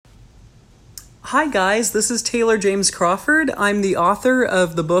Hi guys, this is Taylor James Crawford. I'm the author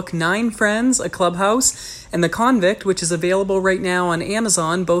of the book 9 Friends, A Clubhouse, and The Convict, which is available right now on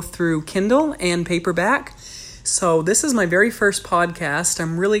Amazon, both through Kindle and paperback. So this is my very first podcast.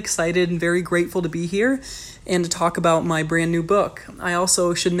 I'm really excited and very grateful to be here and to talk about my brand new book. I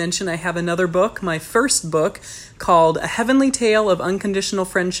also should mention I have another book, my first book, called A Heavenly Tale of Unconditional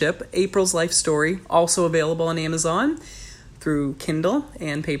Friendship, April's Life Story, also available on Amazon through Kindle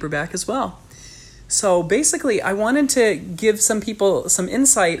and paperback as well. So basically, I wanted to give some people some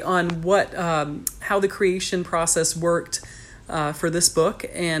insight on how the creation process worked for this book,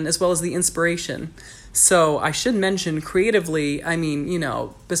 and as well as the inspiration. So I should mention creatively,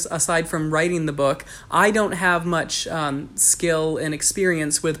 aside from writing the book, I don't have much skill and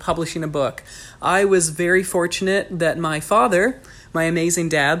experience with publishing a book. I was very fortunate that my father, my amazing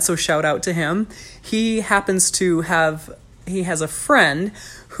dad, so shout out to him, he has a friend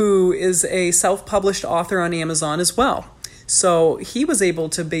who is a self-published author on Amazon as well. So he was able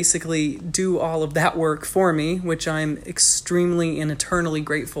to basically do all of that work for me, which I'm extremely and eternally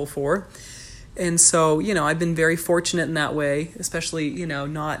grateful for. And so, I've been very fortunate in that way, especially,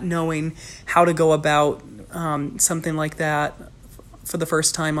 not knowing how to go about something like that for the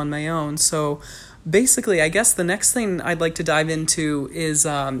first time on my own. So basically, I guess the next thing I'd like to dive into is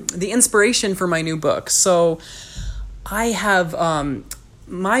the inspiration for my new book. So I have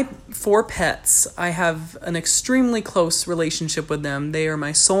my 4 pets. I have an extremely close relationship with them. They are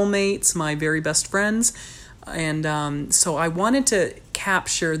my soulmates, my very best friends. And so I wanted to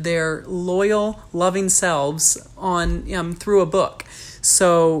capture their loyal, loving selves through a book.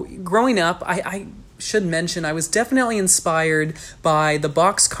 So growing up, I should mention I was definitely inspired by the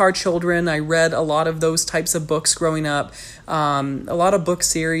Boxcar Children. I read a lot of those types of books growing up. A lot of book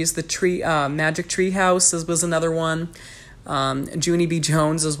series. The Magic Tree House was another one. Junie B.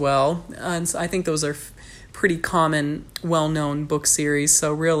 Jones as well. And so I think those are pretty common, well-known book series.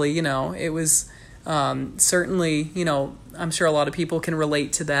 So really, it was certainly, I'm sure a lot of people can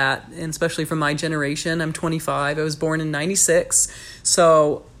relate to that, and especially from my generation. I'm 25. I was born in 96.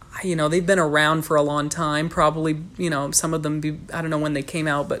 So, they've been around for a long time. Probably, some of them, I don't know when they came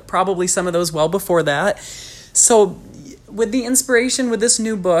out, but probably some of those well before that. So with the inspiration with this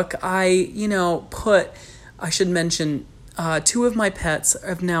new book, I should mention 2 of my pets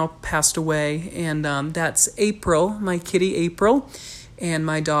have now passed away, and that's April, my kitty April, and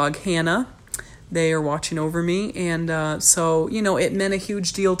my dog Hannah. They are watching over me, and so it meant a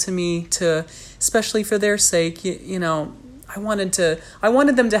huge deal to me especially for their sake. I wanted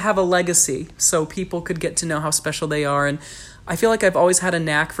them to have a legacy so people could get to know how special they are. And I feel like I've always had a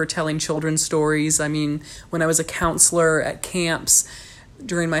knack for telling children's stories. I mean, when I was a counselor at camps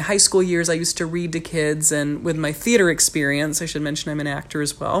during my high school years, I used to read to kids, and with my theater experience, I should mention I'm an actor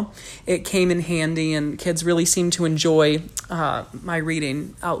as well, it came in handy, and kids really seemed to enjoy my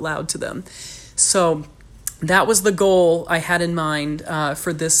reading out loud to them. So that was the goal I had in mind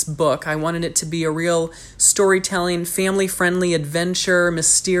for this book. I wanted it to be a real storytelling, family-friendly, adventure,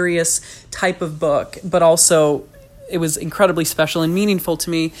 mysterious type of book, but also it was incredibly special and meaningful to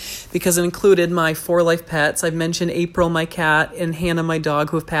me because it included my 4 life pets. I've mentioned April, my cat, and Hannah, my dog,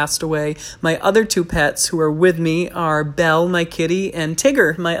 who have passed away. My other 2 pets who are with me are Belle, my kitty, and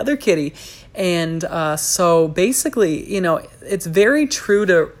Tigger, my other kitty. And so basically, it's very true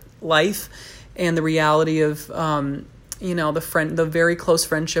to life and the reality of, the very close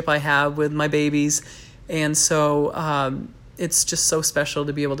friendship I have with my babies. And so it's just so special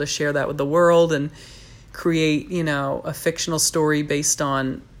to be able to share that with the world and create, a fictional story based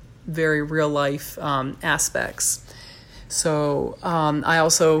on very real life aspects. So I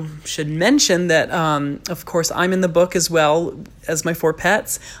also should mention that, of course, I'm in the book as well as my 4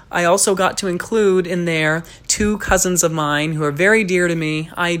 pets. I also got to include in there 2 cousins of mine who are very dear to me.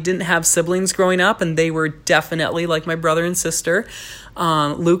 I didn't have siblings growing up, and they were definitely like my brother and sister,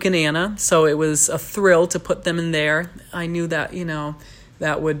 Luke and Anna. So it was a thrill to put them in there. I knew that,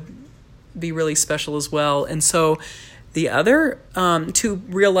 that would be really special as well. And so the other 2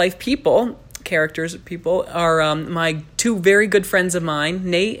 real life characters are my 2 very good friends of mine,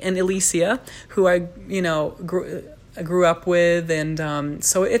 Nate and Alicia, who I grew up with. And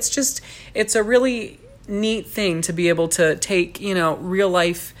so it's a really neat thing to be able to take real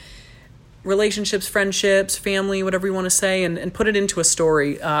life relationships, friendships, family, whatever you want to say, and put it into a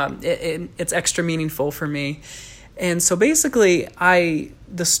story. It's extra meaningful for me. And so basically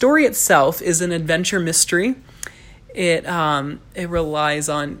the story itself is an adventure mystery. It relies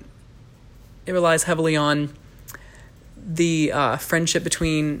heavily on the friendship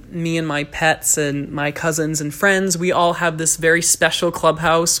between me and my pets and my cousins and friends. We all have this very special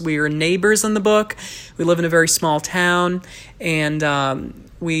clubhouse. We are neighbors in the book. We live in a very small town, and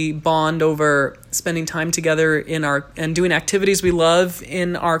we bond over spending time together and doing activities we love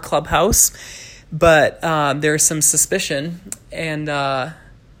in our clubhouse. But there's some suspicion and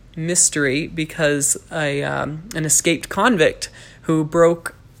mystery because an escaped convict who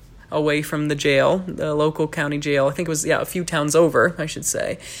broke away from the jail, the local county jail. I think it was, a few towns over, I should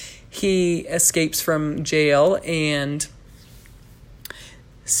say. He escapes from jail and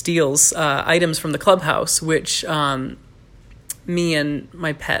steals items from the clubhouse, which me and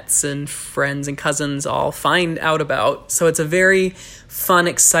my pets and friends and cousins all find out about. So it's a very fun,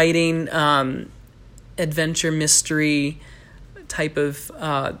 exciting adventure mystery type of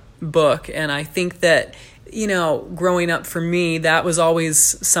book. And I think that, growing up for me, that was always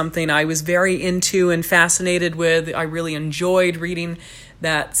something I was very into and fascinated with. I really enjoyed reading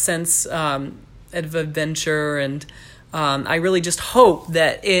that sense of adventure, and I really just hope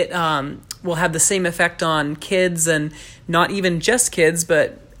that it will have the same effect on kids, and not even just kids,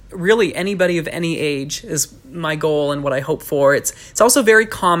 but really anybody of any age is my goal and what I hope for. It's also very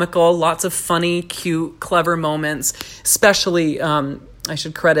comical, lots of funny, cute, clever moments, especially I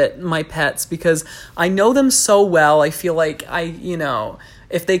should credit my pets because I know them so well. I feel like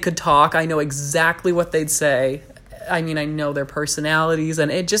if they could talk, I know exactly what they'd say. I mean, I know their personalities,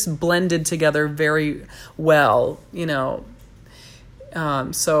 and it just blended together very well,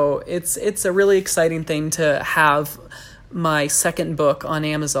 So it's a really exciting thing to have my second book on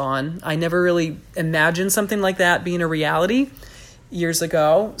Amazon. I never really imagined something like that being a reality years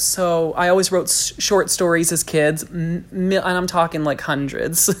ago. So I always wrote short stories as kids, and I'm talking like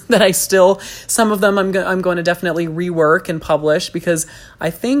hundreds that some of them I'm going to definitely rework and publish, because I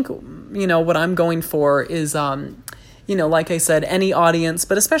think, what I'm going for is, like I said, any audience,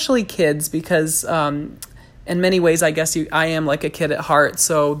 but especially kids, because in many ways, I guess I am like a kid at heart.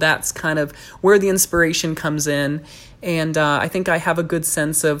 So that's kind of where the inspiration comes in. And I think I have a good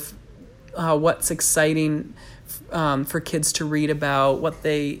sense of what's exciting for kids to read about, what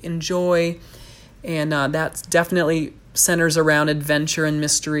they enjoy. And that definitely centers around adventure and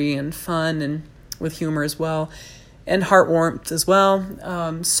mystery and fun, and with humor as well, and heart warmth as well.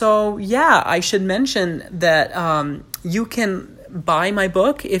 I should mention that you can buy my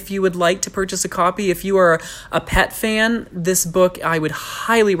book if you would like to purchase a copy. If you are a pet fan, this book I would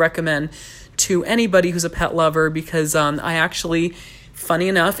highly recommend to anybody who's a pet lover, because I actually, funny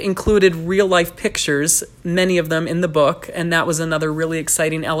enough, included real life pictures, many of them in the book, and that was another really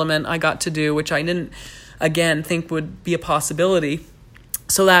exciting element I got to do, which I didn't, again, think would be a possibility.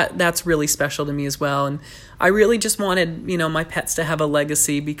 So that's really special to me as well. And I really just wanted, my pets to have a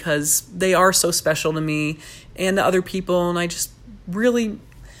legacy, because they are so special to me and to other people, and I just really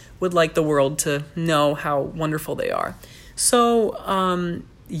would like the world to know how wonderful they are. So,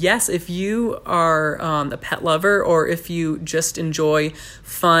 yes, if you are a pet lover, or if you just enjoy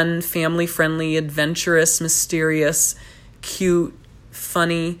fun, family-friendly, adventurous, mysterious, cute,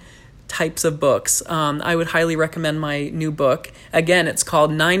 funny types of books, I would highly recommend my new book. Again, it's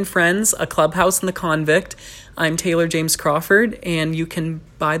called 9 Friends, A Clubhouse and the Convict. I'm Taylor James Crawford, and you can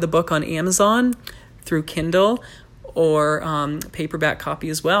buy the book on Amazon through Kindle or paperback copy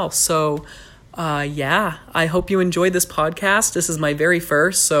as well. So, I hope you enjoyed this podcast. This is my very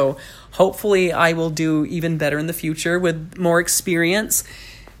first, so hopefully I will do even better in the future with more experience.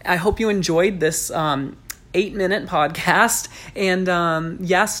 I hope you enjoyed this 8-minute podcast,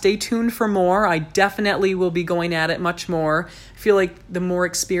 and stay tuned for more. I definitely will be going at it much more. I feel like the more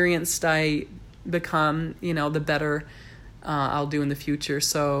experienced I become, the better I'll do in the future.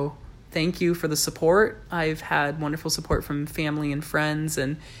 So thank you for the support. I've had wonderful support from family and friends,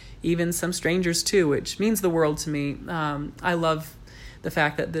 and even some strangers too, which means the world to me. I love the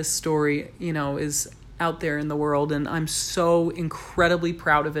fact that this story, is out there in the world, and I'm so incredibly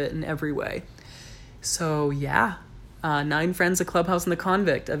proud of it in every way. So 9 Friends, A Clubhouse and the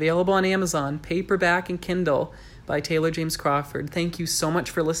Convict, available on Amazon, paperback and Kindle, by Taylor James Crawford. Thank you so much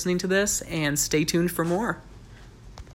for listening to this, and stay tuned for more.